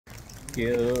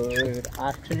Good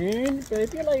afternoon,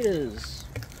 birbulators.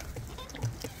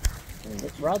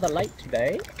 It's rather late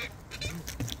today.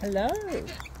 Hello.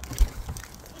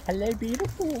 Hello,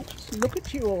 beautiful. Look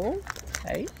at you all.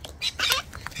 Hey.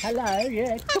 Hello,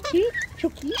 yeah. Chookie.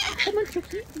 Chookie. Come on,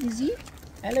 Chookie. Lizzie.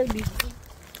 Hello, Lizzie.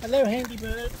 Hello, Handy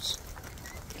Birbs.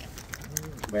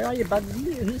 Where are you, Bugsy?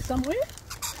 You here somewhere?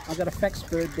 I've got a fax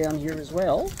bird down here as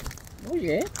well. Oh,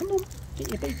 yeah. Come on. Get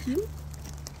your beak in.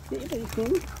 Get your beak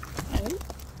in. Hey.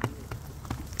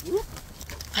 Whoop.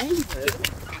 Handy Birb.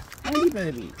 Handy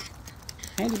Birbie.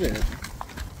 Handy Birb.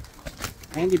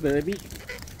 Handy Birbie.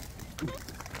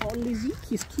 Oh, Lizzie,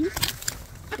 kiss, kiss.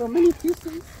 So many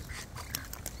kisses.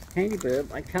 Handy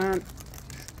Birb, I can't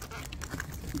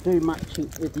do much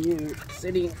with you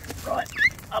sitting right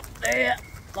up there.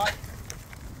 Like,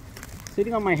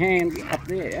 sitting on my hand up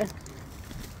there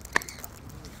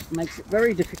makes it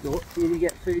very difficult for you to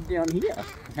get food down here.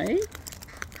 Hey?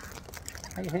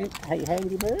 Hey,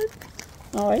 Handy Bird.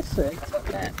 Oh, I see. Like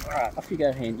that. Alright, off you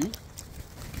go, Handy.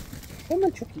 Come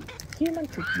on, Chookie. Come on,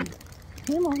 Chookie.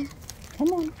 Come on.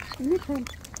 Come on. Here you come.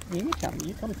 Here you come.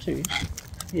 You come too.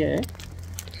 Yeah.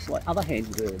 It's like other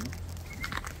Handy Bird.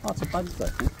 Oh, it's a bug's though.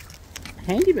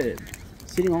 Handy Bird.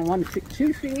 Sitting on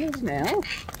two fingers now.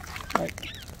 Like,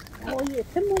 oh yeah,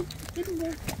 come on. Get in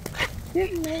there.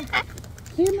 Get in there.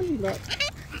 Come on, look.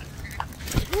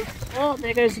 Oh,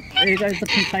 there goes the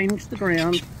container to the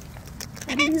ground.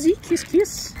 Oh, Lizzie, kiss,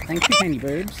 kiss. Thank you, Handy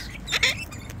Birbs.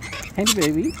 Handy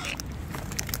Birbie.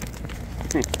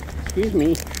 Excuse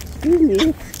me. Excuse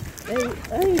me. Hey,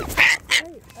 hey.